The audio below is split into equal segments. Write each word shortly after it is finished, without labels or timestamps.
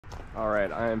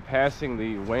Alright, I am passing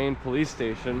the Wayne police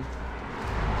station,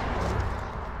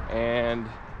 and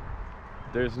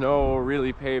there's no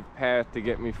really paved path to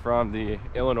get me from the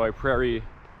Illinois Prairie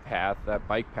Path, that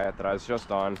bike path that I was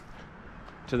just on,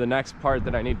 to the next part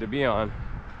that I need to be on.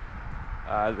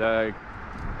 The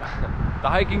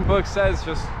hiking book says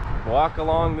just walk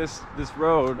along this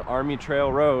road, Army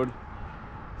Trail Road.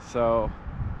 So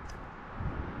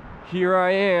here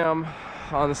I am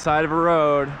on the side of a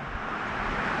road.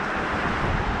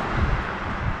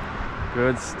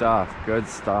 Good stuff, good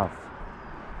stuff.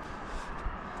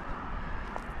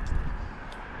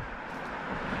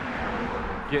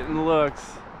 Getting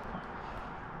looks.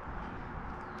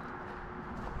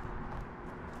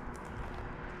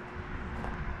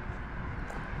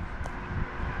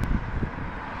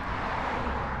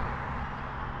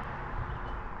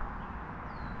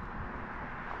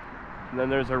 And then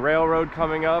there's a railroad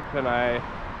coming up, and I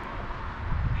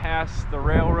pass the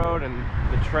railroad and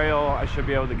the trail. I should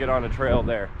be able to get on a trail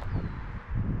there.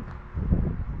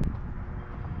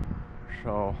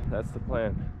 So that's the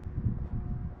plan.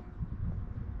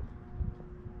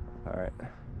 All right.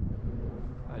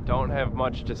 I don't have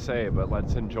much to say, but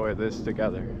let's enjoy this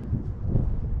together.